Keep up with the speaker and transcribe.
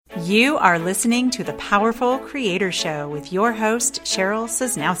You are listening to The Powerful Creator Show with your host, Cheryl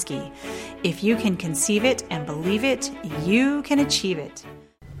Sosnowski. If you can conceive it and believe it, you can achieve it.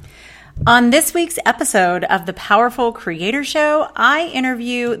 On this week's episode of The Powerful Creator Show, I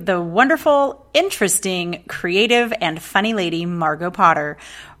interview the wonderful, interesting, creative, and funny lady, Margot Potter.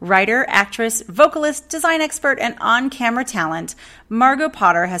 Writer, actress, vocalist, design expert, and on-camera talent, Margot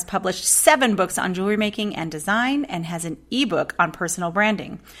Potter has published 7 books on jewelry making and design and has an ebook on personal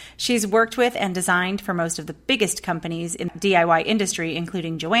branding. She's worked with and designed for most of the biggest companies in the DIY industry,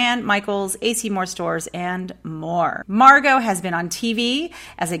 including Joann, Michaels, AC Moore Stores, and more. Margot has been on TV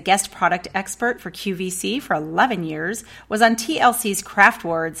as a guest product expert for QVC for 11 years, was on TLC's Craft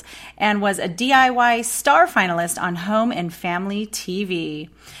Wars, and was a DIY star finalist on Home and Family TV.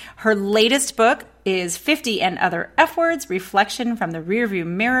 Her latest book is 50 and Other F Words, Reflection from the Rearview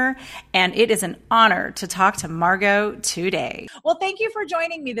Mirror, and it is an honor to talk to Margot today. Well, thank you for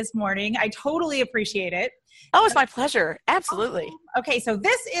joining me this morning. I totally appreciate it. Oh, it's my pleasure. Absolutely. Okay, so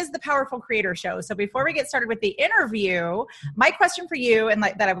this is the Powerful Creator Show. So before we get started with the interview, my question for you, and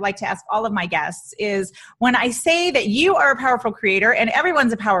that I would like to ask all of my guests, is when I say that you are a powerful creator and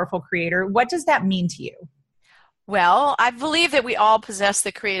everyone's a powerful creator, what does that mean to you? Well, I believe that we all possess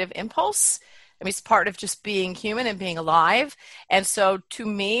the creative impulse. I mean, it's part of just being human and being alive. And so to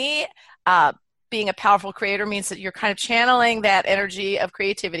me, being a powerful creator means that you're kind of channeling that energy of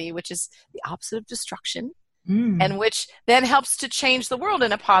creativity, which is the opposite of destruction, and which then helps to change the world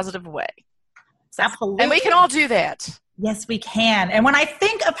in a positive way. Absolutely. And we can all do that. Yes, we can. And when I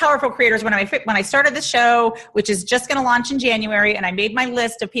think of powerful creators, when I started the show, which is just going to launch in January, and I made my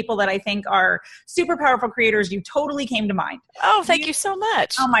list of people that I think are super powerful creators, you totally came to mind. Oh, thank you so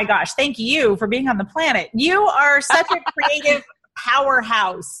much. Oh my gosh. Thank you for being on the planet. You are such a creative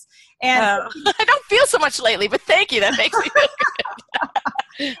powerhouse. And I don't feel so much lately, but thank you. That makes me feel good.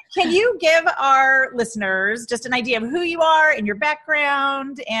 Can you give our listeners just an idea of who you are and your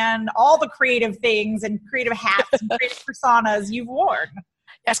background and all the creative things and creative hats and creative personas you've worn?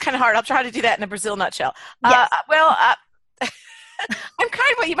 That's kind of hard. I'll try to do that in a Brazil nutshell. Yes. I'm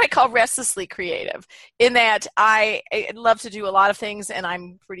kind of what you might call restlessly creative in that I love to do a lot of things, and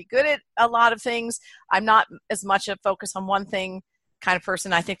I'm pretty good at a lot of things. I'm not as much a focus on one thing kind of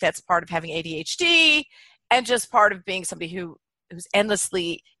person. I think that's part of having ADHD and just part of being somebody who's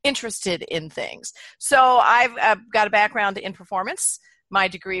endlessly interested in things. So I've got a background in performance. My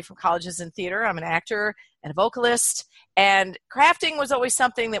degree from college is in theater. I'm an actor and a vocalist, and crafting was always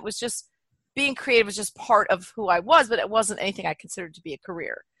something that was just, being creative was just part of who I was, but it wasn't anything I considered to be a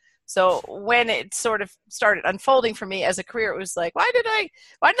career. So when it sort of started unfolding for me as a career, it was like, why didn't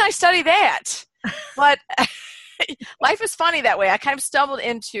I study that? But life is funny that way. I kind of stumbled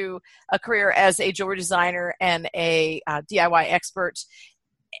into a career as a jewelry designer and a DIY expert,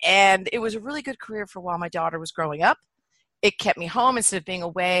 and it was a really good career for while my daughter was growing up. It kept me home instead of being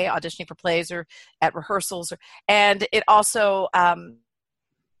away auditioning for plays or at rehearsals, and it also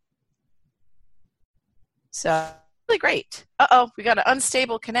so really great. We got an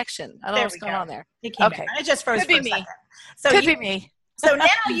unstable connection. I don't know what's going on there. Okay, I just froze. Could be me. Could be me. So now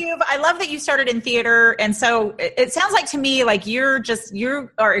I love that you started in theater. And so it sounds like to me, like you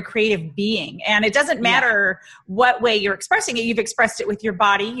are a creative being, and it doesn't matter what way you're expressing it. You've expressed it with your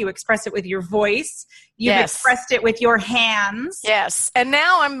body. You express it with your voice. You've expressed it with your hands. Yes. And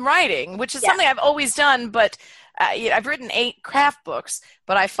now I'm writing, which is something I've always done, but I've written 8 craft books,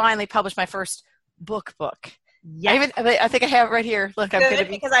 but I finally published my first book. Yes. I think I have it right here. Look, I'm going to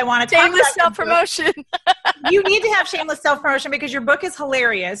be because I want to talk shameless self-promotion. You need to have shameless self-promotion because your book is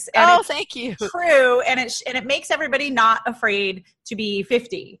hilarious. And thank you. True, and it makes everybody not afraid to be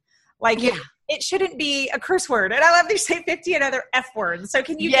 50. Like it shouldn't be a curse word. And I love that you say 50 and other F words. So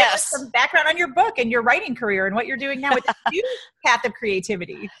can you give us some background on your book and your writing career and what you're doing now with the new path of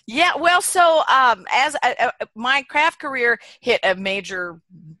creativity? Yeah, well, so as my craft career hit a major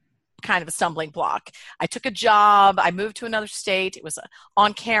kind of a stumbling block. I took a job. I moved to another state. It was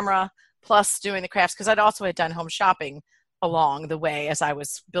on camera plus doing the crafts because I'd also had done home shopping along the way as I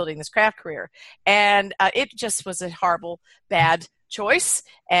was building this craft career. And it just was a horrible, bad choice.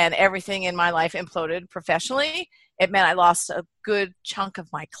 And everything in my life imploded professionally. It meant I lost a good chunk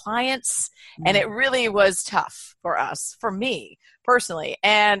of my clients. And it really was tough for me personally.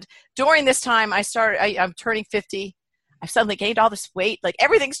 And during this time, I'm turning 50. I've suddenly gained all this weight, like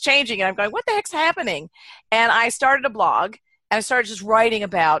everything's changing, and I'm going, what the heck's happening? And I started a blog, and I started just writing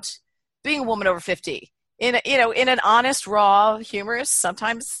about being a woman over 50 in an honest, raw, humorous,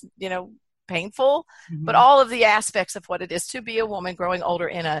 sometimes, painful, but all of the aspects of what it is to be a woman growing older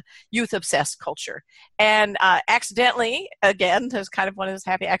in a youth-obsessed culture. And accidentally, again, there's kind of one of those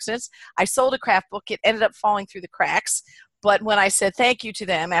happy accidents, I sold a craft book. It ended up falling through the cracks. But when I said thank you to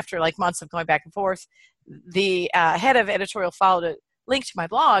them after like months of going back and forth, the head of editorial followed a link to my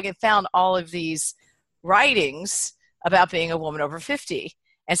blog and found all of these writings about being a woman over 50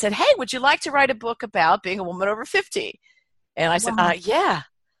 and said, hey, would you like to write a book about being a woman over 50? And I said, yeah,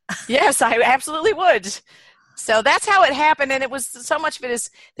 yes, I absolutely would. So that's how it happened. And it was so much of it is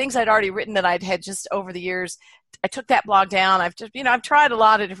things I'd already written that I'd had just over the years. I took that blog down. I've tried a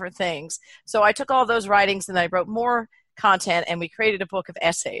lot of different things. So I took all those writings and I wrote more content, and we created a book of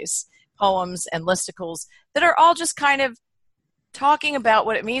essays, poems, and listicles that are all just kind of talking about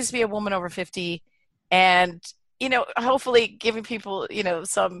what it means to be a woman over 50 and, hopefully giving people,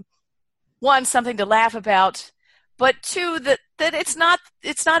 something to laugh about, but two, that it's not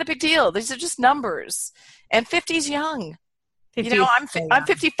a big deal. These are just numbers. And 50 is young. 50 I'm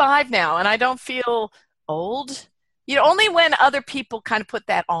 55 now, and I don't feel old. Only when other people kind of put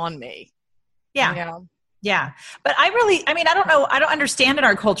that on me. Yeah. Yeah. But I don't know. I don't understand in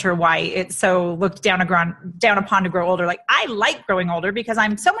our culture why it's so looked down upon to grow older. Like, I like growing older because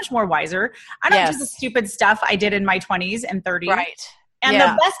I'm so much more wiser. I don't do the stupid stuff I did in my 20s and 30s. Right. And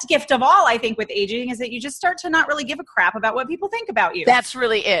the best gift of all, I think, with aging is that you just start to not really give a crap about what people think about you. That's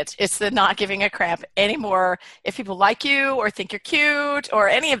really it. It's the not giving a crap anymore if people like you or think you're cute or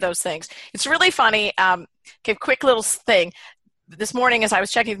any of those things. It's really funny. Okay, quick little thing. This morning as I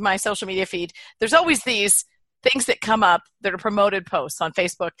was checking my social media feed, there's always these things that come up that are promoted posts on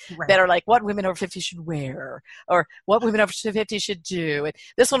Facebook that are like what women over 50 should wear or what women over 50 should do. And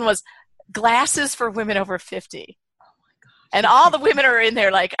this one was glasses for women over 50. And all the women are in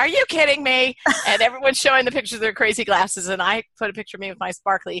there like, are you kidding me? And everyone's showing the pictures of their crazy glasses. And I put a picture of me with my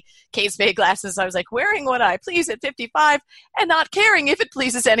sparkly Kate Spade glasses. I was like, wearing what I please at 55 and not caring if it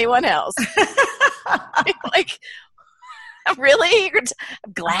pleases anyone else. Like, really?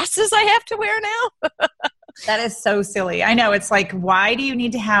 Glasses I have to wear now? That is so silly. I know. It's like, why do you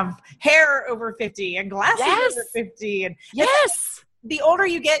need to have hair over 50 and glasses over 50? And yes. The older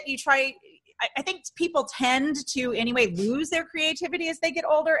you get, I think people tend to anyway lose their creativity as they get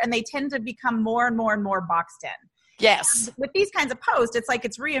older, and they tend to become more and more and more boxed in. Yes. And with these kinds of posts, it's like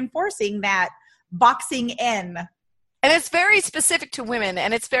it's reinforcing that boxing in. And it's very specific to women,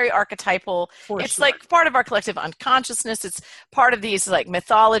 and it's very archetypal. It's like part of our collective unconsciousness. It's part of these like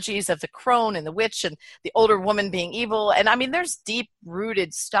mythologies of the crone and the witch and the older woman being evil. And I mean, there's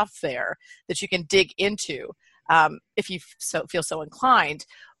deep-rooted stuff there that you can dig into if you feel so inclined.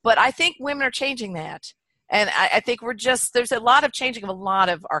 But I think women are changing that. And I think there's a lot of changing of a lot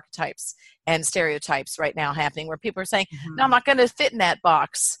of archetypes and stereotypes right now happening where people are saying, no, I'm not going to fit in that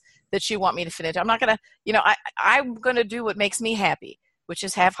box that you want me to fit into. I'm not going to, I'm going to do what makes me happy, which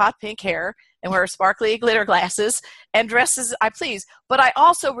is have hot pink hair and wear sparkly glitter glasses and dress as I please. But I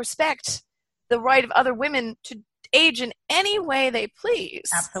also respect the right of other women to age in any way they please.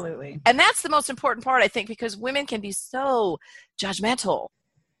 Absolutely. And that's the most important part, I think, because women can be so judgmental.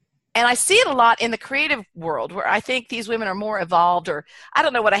 And I see it a lot in the creative world where I think these women are more evolved, or I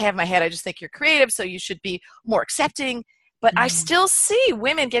don't know what I have in my head. I just think you're creative, so you should be more accepting. But I still see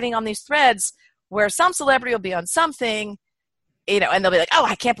women getting on these threads where some celebrity will be on something, and they'll be like, oh,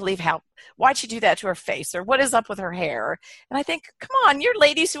 I can't believe why'd she do that to her face? Or what is up with her hair? And I think, come on, you're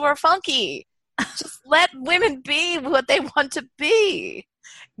ladies who are funky. Just let women be what they want to be.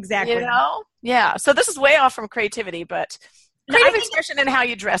 Exactly. Yeah. So this is way off from creativity, but creative expression and how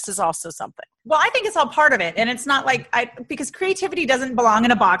you dress is also something. Well, I think it's all part of it. And it's not like because creativity doesn't belong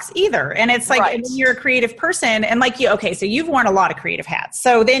in a box either. And it's like, and you're a creative person and like so you've worn a lot of creative hats.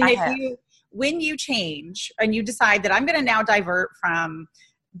 So then when you change and you decide that I'm going to now divert from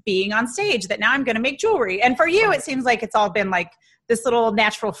being on stage, that now I'm going to make jewelry. And for you, it seems like it's all been like this little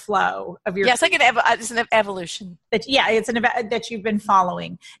natural flow of your. Yes, it's an evolution. It's that you've been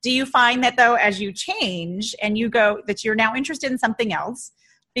following. Do you find that though, as you change and you go, that you're now interested in something else?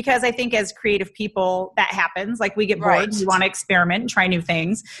 Because I think as creative people, that happens. Like we get bored, we want to experiment and try new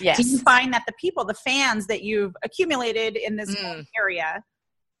things. Yes. Do you find that the fans that you've accumulated in this area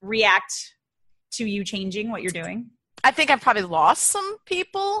react to you changing what you're doing? I think I've probably lost some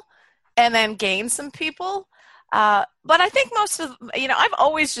people and then gained some people. But I think most of, I've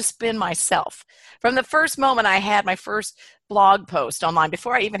always just been myself. From the first moment I had my first blog post online,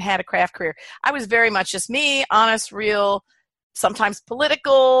 before I even had a craft career, I was very much just me, honest, real, sometimes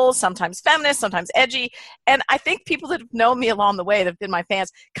political, sometimes feminist, sometimes edgy. And I think people that have known me along the way, that have been my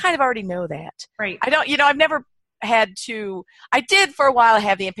fans, kind of already know that. Right. I've never I did for a while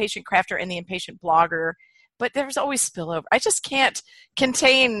have the impatient crafter and the impatient blogger, but there's always spillover. I just can't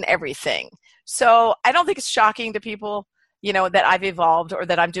contain everything. So I don't think it's shocking to people, that I've evolved or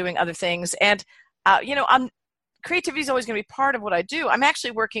that I'm doing other things. And, creativity is always going to be part of what I do. I'm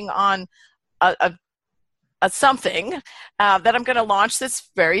actually working on a something that I'm going to launch that's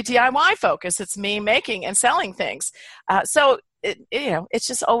very DIY focused. It's me making and selling things. So it's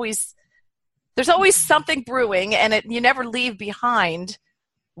just always, there's always something brewing, and you never leave behind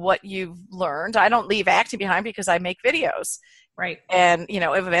what you've learned. I don't leave acting behind because I make videos. Right. And,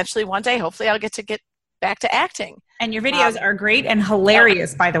 eventually one day, hopefully I'll get back to acting. And your videos are great and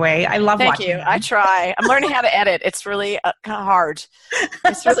hilarious, by the way. I love watching them. Thank you. I try. I'm learning how to edit. It's really kind of hard.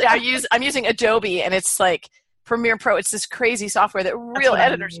 It's really, I'm using Adobe, and it's like Premiere Pro. It's this crazy software that real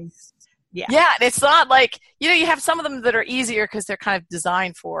editors. Yeah. And it's not like, you have some of them that are easier because they're kind of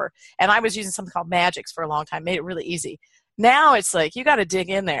designed for, and I was using something called Magix for a long time, made it really easy. Now it's like, you got to dig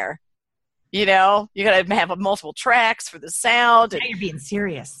in there. You got to have multiple tracks for the sound. Now you're being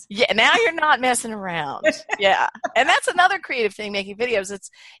serious. Yeah, now you're not messing around. Yeah. And that's another creative thing, making videos.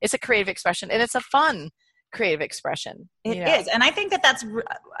 It's a creative expression, and it's a fun creative expression. It is. And I think that's,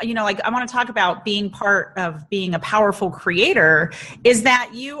 I want to talk about being part of being a powerful creator is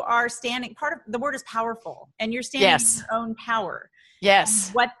that you are standing, part of the word is powerful, and you're standing in your own power. Yes.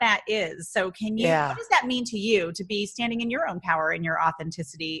 What that is. So what does that mean to you to be standing in your own power and your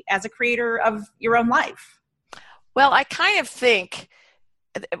authenticity as a creator of your own life? Well, I kind of think,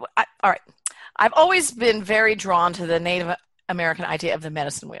 all right, I've always been very drawn to the Native American idea of the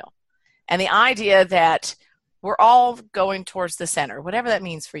medicine wheel, and the idea that we're all going towards the center, whatever that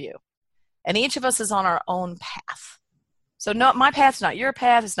means for you. And each of us is on our own path. So no, my path's not your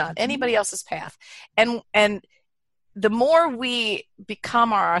path, it's not anybody else's path. And the more we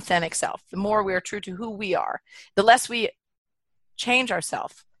become our authentic self, the more we are true to who we are, the less we change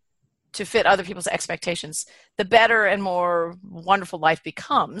ourselves to fit other people's expectations, the better and more wonderful life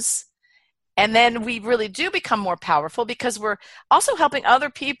becomes. And then we really do become more powerful because we're also helping other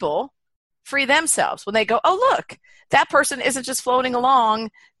people free themselves when they go, oh, look, that person isn't just floating along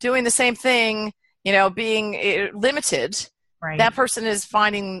doing the same thing, being limited. Right. That person is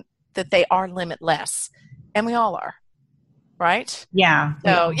finding that they are limitless, and we all are. Right? Yeah.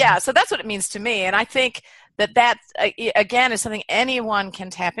 So that's what it means to me. And I think that again, is something anyone can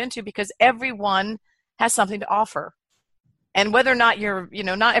tap into because everyone has something to offer. And whether or not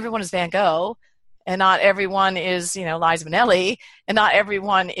not everyone is Van Gogh, and not everyone is, Liza Minnelli, and not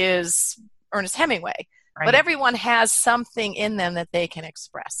everyone is Ernest Hemingway, right. But everyone has something in them that they can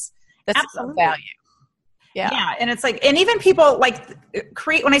express. That's of value. Yeah. And it's like, and even people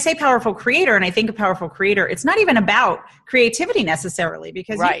when I say powerful creator and I think of powerful creator, it's not even about creativity necessarily,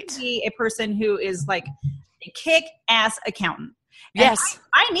 because you can be a person who is like a kick-ass accountant. Yes.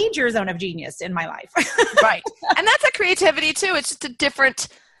 I need your zone of genius in my life. Right. And that's a creativity too. It's just a different,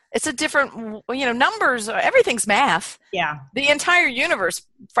 numbers, everything's math. Yeah. The entire universe,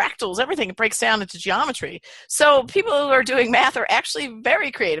 fractals, everything breaks down into geometry. So people who are doing math are actually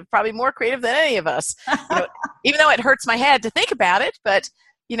very creative, probably more creative than any of us. Even though it hurts my head to think about it, but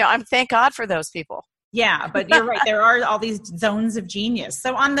I'm thank God for those people. Yeah, but you're right. There are all these zones of genius.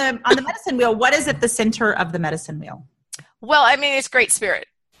 So on the medicine wheel, what is at the center of the medicine wheel? Well, it's great spirit.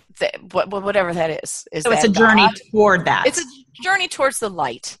 Whatever that is. So it's a journey toward that. It's a journey towards the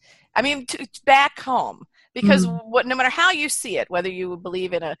light. Back home. Because no matter how you see it, whether you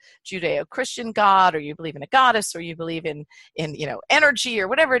believe in a Judeo-Christian God, or you believe in a goddess, or you believe in energy, or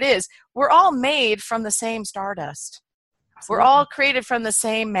whatever it is, we're all made from the same stardust. Absolutely. We're all created from the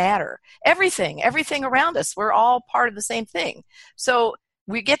same matter. Everything around us, we're all part of the same thing. So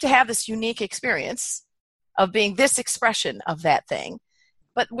we get to have this unique experience of being this expression of that thing.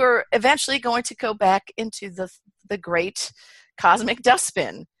 But we're eventually going to go back into the great cosmic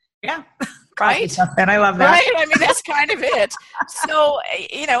dustbin. Yeah. Right? And I love that. Right? That's kind of it. So,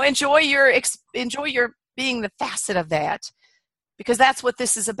 enjoy your being the facet of that, because that's what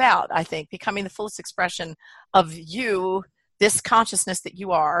this is about, I think, becoming the fullest expression of you, this consciousness that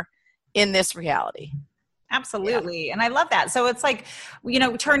you are in this reality. Absolutely. Yeah. And I love that. So it's like,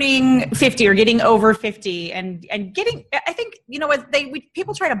 turning 50 or getting over 50 and getting, I think,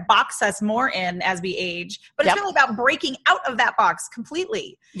 people try to box us more in as we age, but it's really about breaking out of that box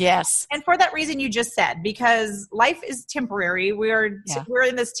completely. Yes. And for that reason you just said, because life is temporary. We're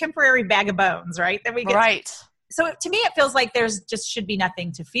in this temporary bag of bones, right? That we get. Right. So to me, it feels like there's just should be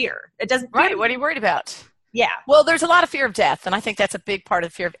nothing to fear. It doesn't. Right. What are you worried about? Yeah. Well, there's a lot of fear of death. And I think that's a big part of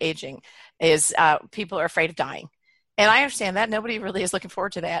the fear of aging is people are afraid of dying. And I understand that. Nobody really is looking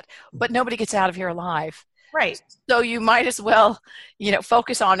forward to that. But nobody gets out of here alive. Right. So you might as well,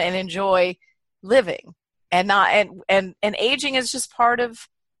 focus on and enjoy living, and not and aging is just part of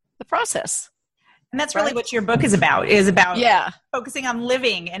the process. And that's really what your book is about yeah. focusing on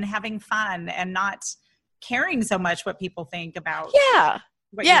living and having fun and not caring so much what people think about. Yeah.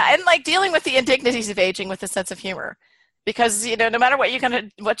 Yeah. And like dealing with the indignities of aging with a sense of humor, because, no matter what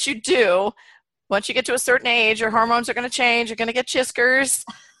you do, once you get to a certain age, your hormones are going to change. You're going to get chiskers.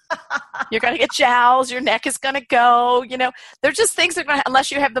 You're going to get jowls. Your neck is going to go. They're just things that are going to,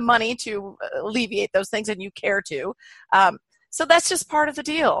 unless you have the money to alleviate those things and you care to. So that's just part of the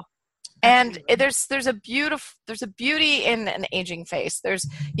deal. And there's a beauty in an aging face. There's,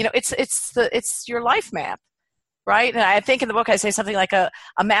 it's your life map, right? And I think in the book I say something like a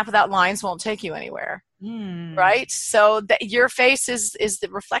map without lines won't take you anywhere, right? So that your face is the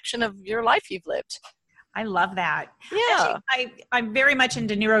reflection of your life you've lived. I love that. Yeah. Actually, I'm very much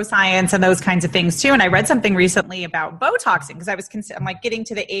into neuroscience and those kinds of things too. And I read something recently about Botoxing because I'm like getting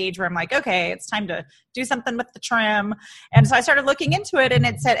to the age where I'm like, okay, it's time to do something with the trim. And so I started looking into it, and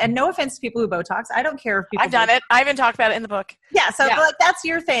it said, and no offense to people who Botox, I don't care if people I've done it. I even talked about it in the book. Yeah. So like that's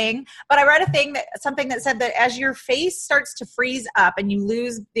your thing. But I read something that said that as your face starts to freeze up and you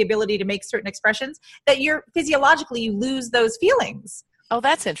lose the ability to make certain expressions, that physiologically you lose those feelings. Oh,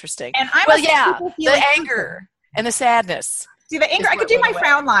 that's interesting. And the anger and the sadness. See, the anger, I could do my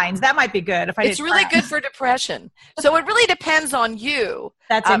frown lines. That might be good if I It's really good for depression. So it really depends on you.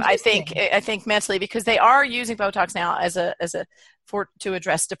 That's interesting. I think mentally, because they are using Botox now to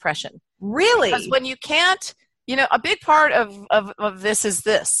address depression. Really? Because when you can't, a big part of this is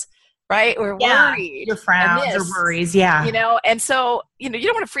this, right? We're worried. Your frowns or worries, yeah. And so, you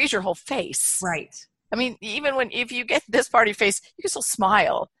don't want to freeze your whole face. Right. I mean, even if you get this part of your face, you can still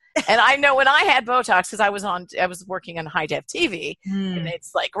smile. And I know when I had Botox, because I was working on high def TV, and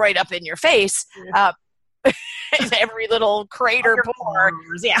it's like right up in your face, every little crater pore.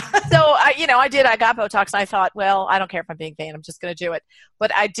 Yeah. So I got Botox, and I thought, well, I don't care if I'm being vain, I'm just going to do it.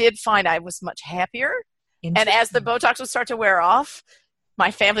 But I did find I was much happier. And as the Botox would start to wear off,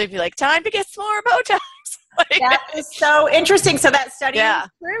 my family would be like, time to get some more Botox. That is so interesting. So that study is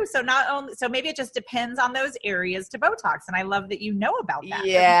true. So maybe it just depends on those areas to Botox. And I love that you know about that.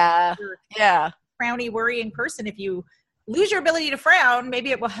 Yeah. Yeah. Frowny, worrying person. If you lose your ability to frown,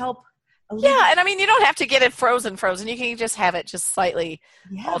 maybe it will help. Yeah. And I mean, you don't have to get it frozen. You can just have it just slightly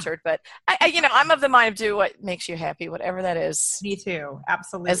altered. But I'm of the mind of do what makes you happy, whatever that is. Me too.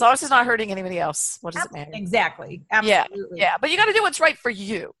 Absolutely. As long as it's not hurting anybody else. What does it matter? Exactly. Absolutely. Yeah. But you got to do what's right for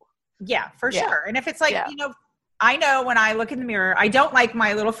you. Yeah, for sure. And if it's like, I know when I look in the mirror, I don't like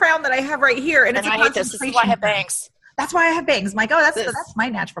my little frown that I have right here. And it's I hate this. This is why I have bangs. That's why I have bangs. I'm like, that's my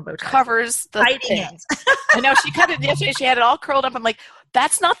natural Botox. Covers the bangs. I know, she cut it yesterday. She had it all curled up. I'm like,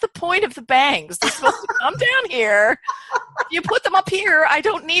 that's not the point of the bangs. They're supposed to come down here. If you put them up here, I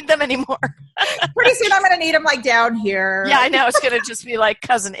don't need them anymore. Pretty soon I'm going to need them like down here. Yeah, I know. It's going to just be like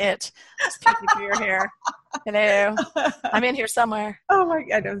Cousin It. Just peeking through your hair. Hello. I'm in here somewhere. Oh my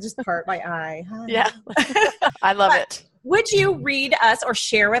God. I just part my eye. Hi. Yeah. I love it. Would you read us or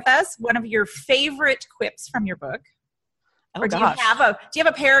share with us one of your favorite quips from your book? Oh, or do you have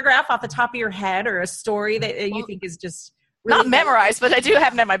a paragraph off the top of your head or a story that you think is just really not memorized, but I do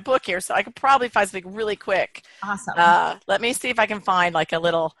have it in my book here, so I could probably find something really quick. Awesome. Let me see if I can find like a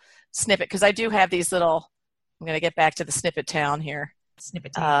little snippet, because I do have these little. I'm going to get back to the snippet town here.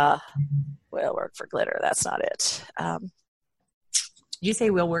 Snippet town. Will work for glitter. That's not it. Did you say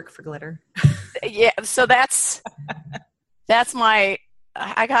will work for glitter? Yeah. So that's my.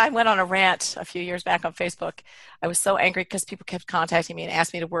 I went on a rant a few years back on Facebook. I was so angry because people kept contacting me and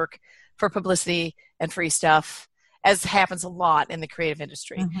asked me to work for publicity and free stuff, as happens a lot in the creative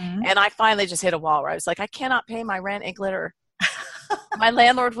industry. Mm-hmm. And I finally just hit a wall where I was like, I cannot pay my rent in glitter. My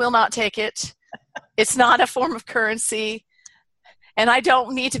landlord will not take it. It's not a form of currency. And I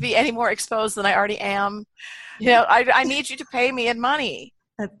don't need to be any more exposed than I already am. I need you to pay me in money.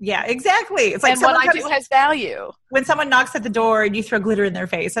 Yeah, exactly. It's like, and what I do has value. When someone knocks at the door and you throw glitter in their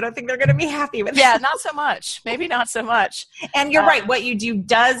face, I don't think they're going to be happy with it. Yeah, not so much. Maybe not so much. And you're right. What you do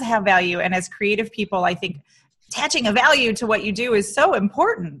does have value. And as creative people, I think attaching a value to what you do is so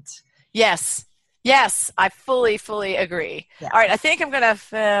important. Yes. Yes, I fully agree. Yeah. All right, I think I'm going to,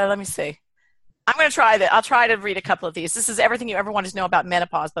 let me see. I'm going to try that. I'll try to read a couple of these. This is everything you ever wanted to know about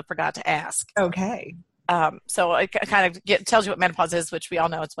menopause but forgot to ask. Okay. So it kind of tells you what menopause is, which we all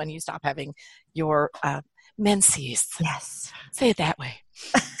know it's when you stop having your menses. Yes. Say it that way.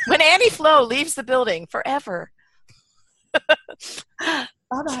 When Annie Flo leaves the building forever.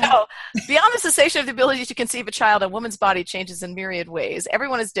 Bye-bye. So, beyond the cessation of the ability to conceive a child, a woman's body changes in myriad ways.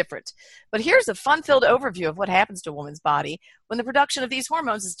 Everyone is different. But here's a fun-filled overview of what happens to a woman's body when the production of these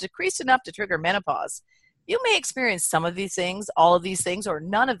hormones is decreased enough to trigger menopause. You may experience some of these things, all of these things, or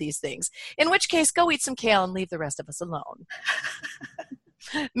none of these things, in which case go eat some kale and leave the rest of us alone.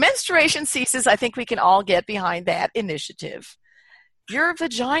 Menstruation ceases. I think we can all get behind that initiative. Your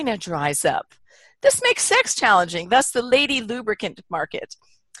vagina dries up. This makes sex challenging, thus the lady lubricant market.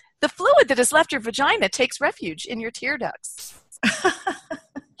 The fluid that has left your vagina takes refuge in your tear ducts.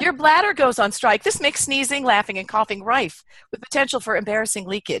 Your bladder goes on strike. This makes sneezing, laughing, and coughing rife with potential for embarrassing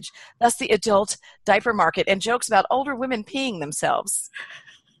leakage, thus the adult diaper market and jokes about older women peeing themselves.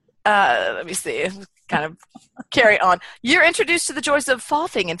 Let me see, kind of carry on. You're introduced to the joys of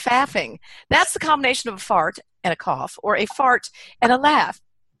foughing and faffing. That's the combination of a fart and a cough, or a fart and a laugh.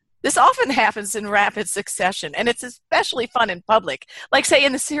 This often happens in rapid succession, and it's especially fun in public, like, say,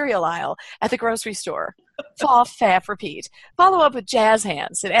 in the cereal aisle at the grocery store. Faff, faff, repeat. Follow up with jazz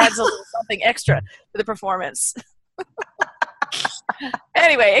hands. It adds a little something extra to the performance.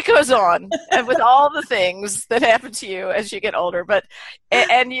 Anyway, it goes on, and with all the things that happen to you as you get older. But,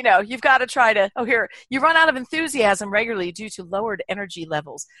 and you know, you've got to try to, you run out of enthusiasm regularly due to lowered energy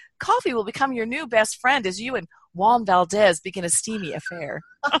levels. Coffee will become your new best friend as you and Juan Valdez begin a steamy affair.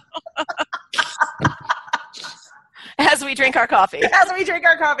 As we drink our coffee. As we drink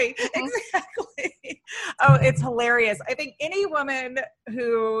our coffee. Exactly. Oh, it's hilarious. I think any woman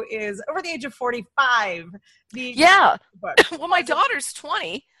who is over the age of 45 needs yeah. a book. Well, my daughter's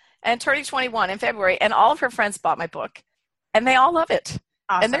 20 and turning 21 in February, and all of her friends bought my book, and they all love it.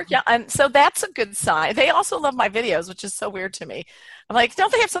 Awesome. And they're young, and so that's a good sign. They also love my videos, which is so weird to me. I'm like, don't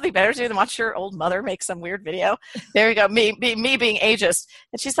they have something better to do than watch your old mother make some weird video? There you go, me being ageist.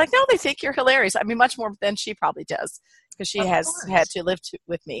 And she's like, no, they think you're hilarious. I mean, much more than she probably does, because she has had to live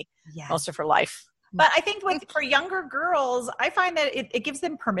with me most of her life. But I think for younger girls, I find that it gives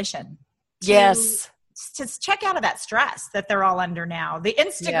them permission. Yes. To check out of that stress that they're all under now. The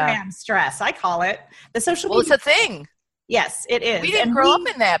Instagram stress, I call it. The social media. Well, it's a thing. Yes, it is. We didn't grow up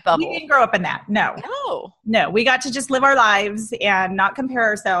in that bubble. We didn't grow up in that. No. We got to just live our lives and not compare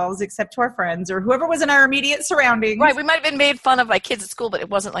ourselves except to our friends or whoever was in our immediate surroundings. Right. We might have been made fun of by kids at school, but it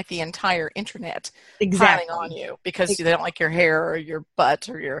wasn't like the entire internet piling on you because they don't like your hair or your butt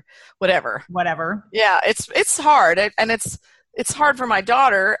or your whatever. Yeah, it's hard, and it's hard for my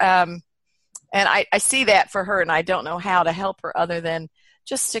daughter, and I see that for her, and I don't know how to help her other than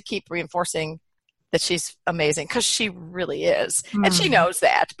just to keep reinforcing that she's amazing, because she really is. And she knows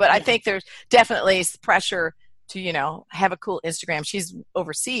that. But I think there's definitely pressure to, have a cool Instagram. She's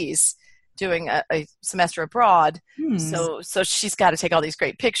overseas doing a semester abroad. So she's got to take all these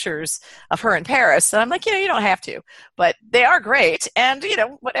great pictures of her in Paris. And I'm like, you don't have to. But they are great. And,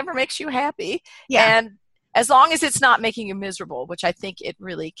 whatever makes you happy. Yeah. And as long as it's not making you miserable, which I think it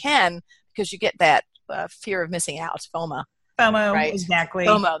really can, because you get that fear of missing out, FOMO. Right. Exactly.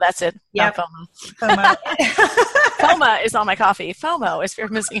 FOMO, that's it. Yep. Not FOMO. FOMO is on my coffee. FOMO is fear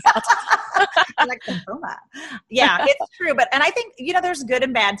of missing out. I like some FOMO. Yeah, it's true. And I think, there's good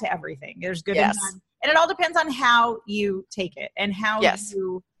and bad to everything. There's good and bad. And it all depends on how you take it and how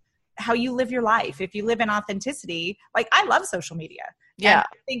you live your life. If you live in authenticity, like I love social media. Yeah.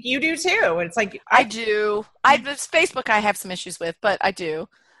 I think you do too. It's like I do. Facebook I have some issues with, but I do.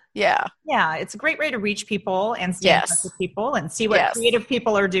 Yeah. Yeah. It's a great way to reach people and stay in touch with people and see what creative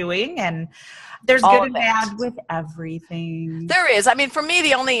people are doing. And there's good and bad with everything. There is. I mean, for me,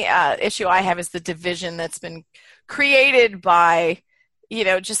 the only issue I have is the division that's been created by,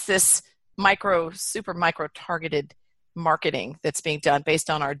 just this super micro targeted marketing that's being done based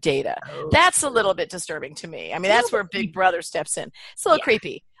on our data. Oh. That's a little bit disturbing to me. I mean, that's where Big Brother steps in. It's a little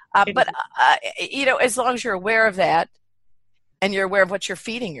creepy. But as long as you're aware of that, and you're aware of what you're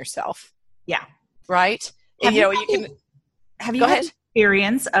feeding yourself. Yeah. Right? Have you had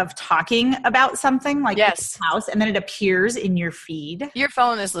experience of talking about something like this house and then it appears in your feed? Your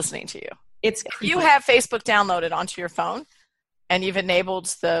phone is listening to you. It's creepy. If you have Facebook downloaded onto your phone and you've enabled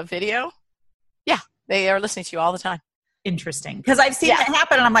the video, they are listening to you all the time. Interesting. Because I've seen that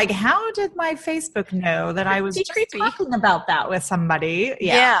happen and I'm like, how did my Facebook know that I was just talking about that with somebody?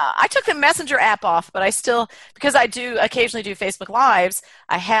 Yeah. I took the Messenger app off, but I still, because I do occasionally do Facebook Lives,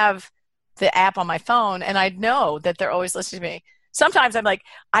 I have the app on my phone and I know that they're always listening to me. Sometimes I'm like,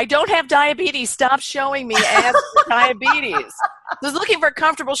 I don't have diabetes. Stop showing me ads for diabetes. I was looking for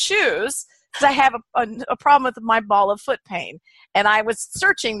comfortable shoes because I have a problem with my ball of foot pain. And I was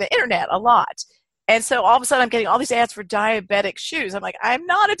searching the internet a lot. And so all of a sudden I'm getting all these ads for diabetic shoes. I'm like, I'm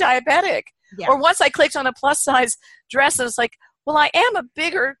not a diabetic. Yeah. Or once I clicked on a plus size dress and it's like, well, I am a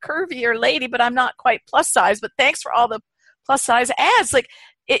bigger, curvier lady, but I'm not quite plus size. But thanks for all the plus size ads. Like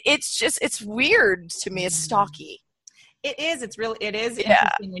it's weird to me. It's stalky. It is. It is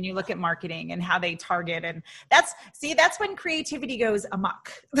interesting when you look at marketing and how they target. And that's when creativity goes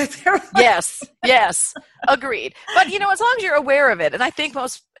amok. Yes. Agreed. But, as long as you're aware of it, and I think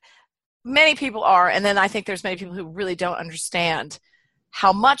many people are, and then I think there's many people who really don't understand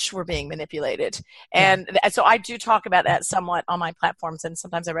how much we're being manipulated. And so I do talk about that somewhat on my platforms, and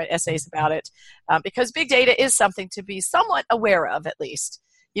sometimes I write essays about it, because big data is something to be somewhat aware of, at least.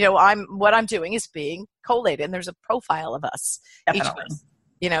 What I'm doing is being collated, and there's a profile of us, each of us,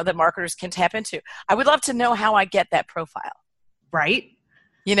 that marketers can tap into. I would love to know how I get that profile. Right.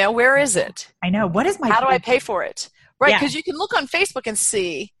 Where is it? I know. How do I pay for it? Right. Because you can look on Facebook and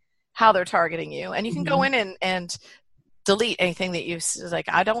see how they're targeting you, and you can go in and delete anything that you like.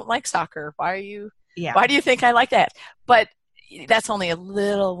 I don't like soccer. Why do you think I like that? But that's only a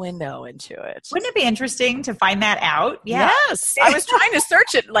little window into it. Wouldn't it be interesting to find that out? Yeah. Yes. I was trying to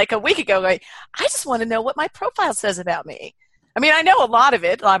search it like a week ago. Like, I just want to know what my profile says about me. I mean, I know a lot of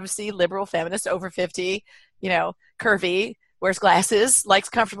it. Obviously, liberal, feminist, over 50, curvy, wears glasses, likes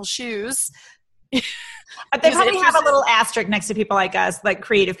comfortable shoes. They probably have a little asterisk next to people like us, like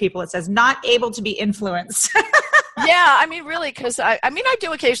creative people. It says, not able to be influenced. Yeah, I mean, really, because I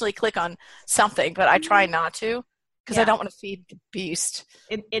do occasionally click on something, but I try not to. Because I don't want to feed the beast.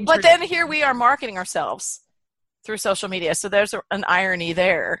 But then here we are marketing ourselves through social media. So there's an irony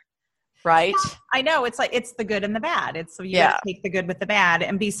there, right? Yeah, I know. It's like, it's the good and the bad. It's you have to take the good with the bad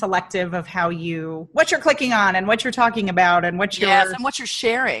and be selective of what you're clicking on and what you're talking about and what you're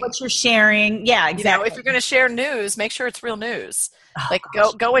sharing. What you're sharing. Yeah, exactly. If you're going to share news, make sure it's real news.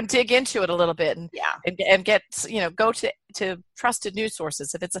 Go and dig into it a little bit and get, go to trusted news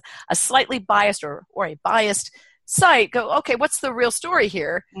sources. If it's a slightly biased or a biased site, go, okay, what's the real story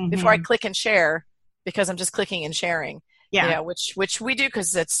here before I click and share, because I'm just clicking and sharing, which we do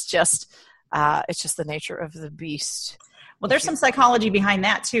because it's just the nature of the beast. Well, there's some psychology behind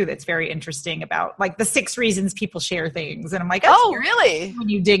that too that's very interesting about like the 6 reasons people share things. And I'm like, oh, really? When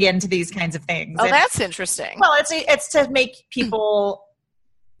you dig into these kinds of things. Oh, that's interesting. Well, it's to make people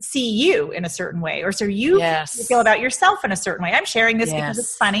see you in a certain way, or so you feel about yourself in a certain way. I'm sharing this because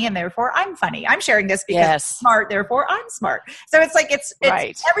it's funny and therefore I'm funny. I'm sharing this because it's smart, therefore I'm smart. So it's like it's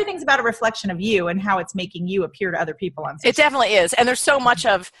everything's about a reflection of you and how it's making you appear to other people on social media. It definitely is. And there's so much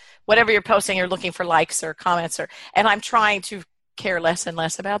of whatever you're posting, you're looking for likes or comments, and I'm trying to care less and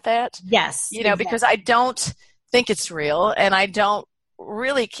less about that. Yes. Because I don't think it's real, and I don't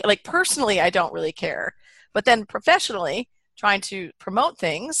really, personally, I don't really care. But then professionally, trying to promote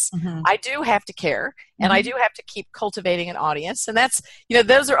things, I do have to care, and I do have to keep cultivating an audience, and that's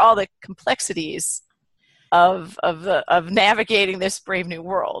those are all the complexities of navigating this brave new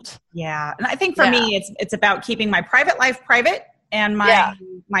world. Yeah, and I think for me, it's about keeping my private life private and my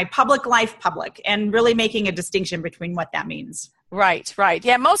public life public, and really making a distinction between what that means. Right.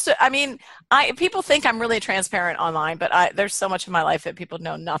 Yeah, people think I'm really transparent online, but there's so much of my life that people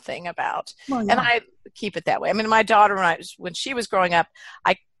know nothing about. Well, and I keep it that way. I mean, my daughter, when she was growing up,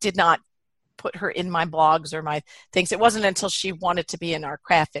 I did not put her in my blogs or my things. It wasn't until she wanted to be in our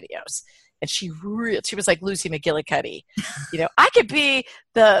craft videos. And she was like Lucy McGillicuddy. I could be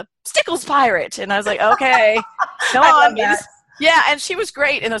the Stickles pirate. And I was like, okay, come on. Yeah, and she was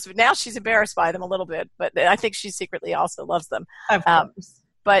great in those. Now she's embarrassed by them a little bit, but I think she secretly also loves them. Of course.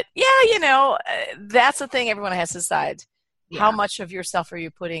 But that's the thing everyone has to decide. Yeah. How much of yourself are you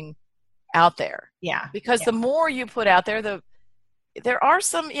putting out there? Yeah. Because the more you put out there, there are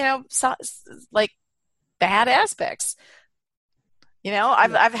some, like bad aspects.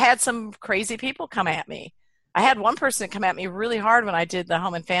 I've had some crazy people come at me. I had one person come at me really hard when I did the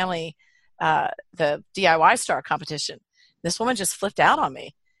Home and Family, the DIY Star competition. This woman just flipped out on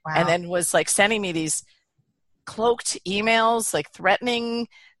me. Wow. And then was like sending me these cloaked emails, like threatening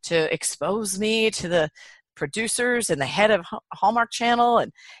to expose me to the producers and the head of Hallmark Channel.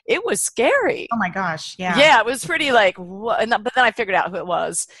 And it was scary. Oh my gosh. Yeah. Yeah. It was pretty like, but then I figured out who it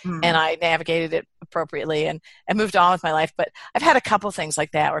was and I navigated it appropriately and moved on with my life. But I've had a couple things like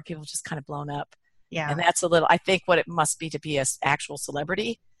that where people just kind of blown up. Yeah. And that's I think what it must be to be an actual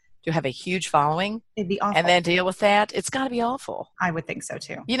celebrity, to have a huge following. It'd be awful. And then deal with that. It's got to be awful. I would think so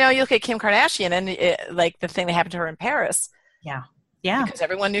too. You look at Kim Kardashian and like the thing that happened to her in Paris. Yeah. Yeah. Because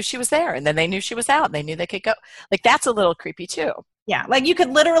everyone knew she was there, and then they knew she was out and they knew they could go. Like, that's a little creepy too. Yeah. Like you could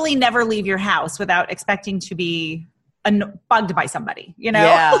literally never leave your house without expecting to be bugged by somebody,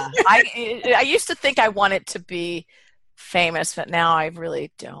 Yeah. I used to think I wanted to be famous, but now I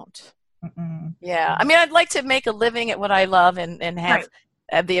really don't. Yeah. I mean, I'd like to make a living at what I love and have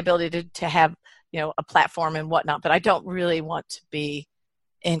the ability to have, a platform and whatnot, but I don't really want to be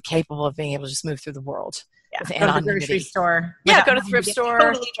incapable of being able to just move through the world. Yeah, go to the grocery store. Yeah, go to the thrift store.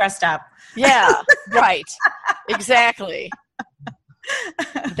 Totally dressed up. Yeah, right. Exactly.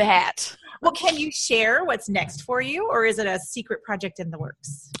 That. Well, can you share what's next for you, or is it a secret project in the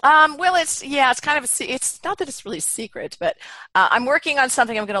works? Well, it's kind of it's not that it's really secret, but I'm working on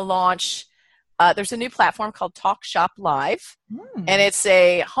something I'm going to launch. There's a new platform called Talk Shop Live, and it's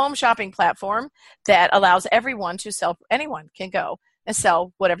a home shopping platform that allows everyone to sell. Anyone can go and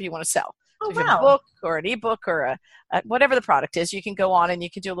sell whatever you want to sell. So if you have a book or an ebook or whatever the product is, you can go on and you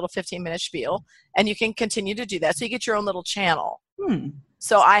can do a little 15-minute spiel, and you can continue to do that. So you get your own little channel.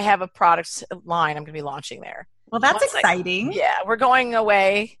 So I have a product line I'm going to be launching there. Well, that's exciting. We're going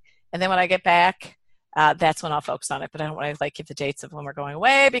away, and then when I get back, that's when I'll focus on it. But I don't want to give the dates of when we're going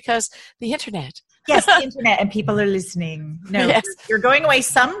away because the internet. Yes, the internet, and people are listening. No, yes. You're going away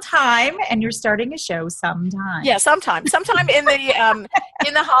sometime, and you're starting a show sometime. Yeah, sometime in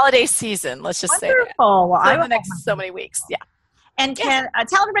the holiday season. Let's just say that. Wonderful. Well, in the next so many weeks. Yeah. And can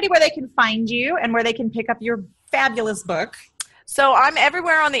tell everybody where they can find you and where they can pick up your fabulous book. So I'm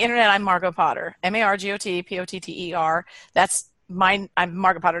everywhere on the internet. I'm Margot Potter, MargotPotter. That's mine. I'm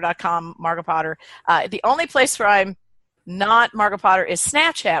margotpotter.com, Margot Potter. The only place where I'm not Margot Potter is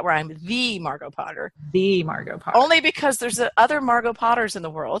Snapchat, where I'm the Margot Potter. The Margot Potter. Only because there's other Margot Potters in the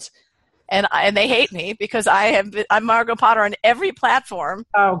world, and they hate me because I'm Margot Potter on every platform.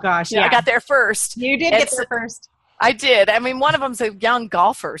 Oh gosh, I got there first. You did get there first. I did. I mean, one of them's a young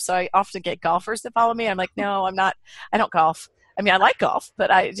golfer, so I often get golfers that follow me. I'm like, no, I'm not. I don't golf. I mean, I like golf, but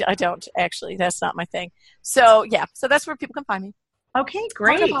I don't actually. That's not my thing. So so that's where people can find me. Okay,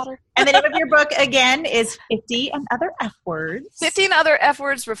 great. And the name of your book, again, is 50 and Other F Words. 50 and Other F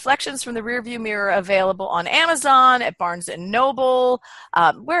Words, Reflections from the Rearview Mirror, available on Amazon, at Barnes & Noble,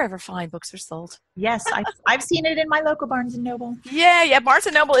 wherever fine books are sold. Yes, I've seen it in my local Barnes & Noble. Yeah, Barnes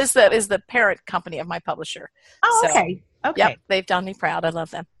 & Noble is the parent company of my publisher. Oh, okay. Yep, they've done me proud. I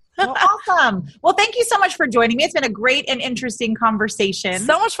love them. Well, awesome. Well, thank you so much for joining me. It's been a great and interesting conversation.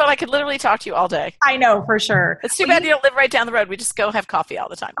 So much fun. I could literally talk to you all day. I know, for sure. It's too bad you don't live right down the road. We just go have coffee all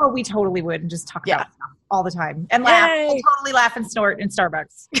the time. Oh, we totally would, and just talk about stuff all the time. And laugh. And totally laugh and snort in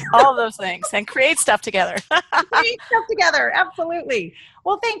Starbucks. All those things. And create stuff together. Absolutely.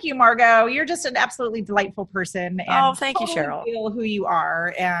 Well, thank you, Margot. You're just an absolutely delightful person. And thank you, Cheryl. Feel who you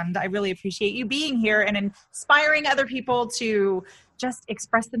are. And I really appreciate you being here and inspiring other people to just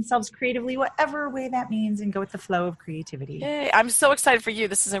express themselves creatively, whatever way that means, and go with the flow of creativity. Yay. I'm so excited for you.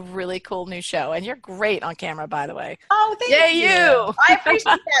 This is a really cool new show, and you're great on camera, by the way. Oh, thank you. I appreciate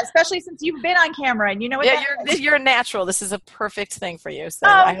that, especially since you've been on camera, and you know what? Yeah, you're a natural. This is a perfect thing for you. So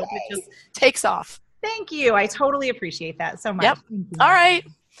I hope it just takes off. Thank you. I totally appreciate that so much. Yep. All right.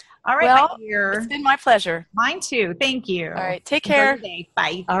 Well, my dear. It's been my pleasure. Mine too. Thank you. All right. Take care.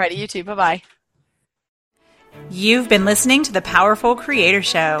 Bye. All right. You too. Bye-bye. You've been listening to The Powerful Creator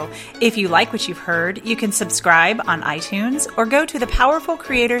Show. If you like what you've heard, you can subscribe on iTunes or go to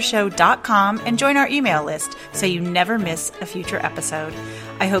thepowerfulcreatorshow.com and join our email list so you never miss a future episode.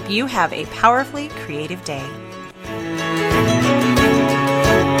 I hope you have a powerfully creative day.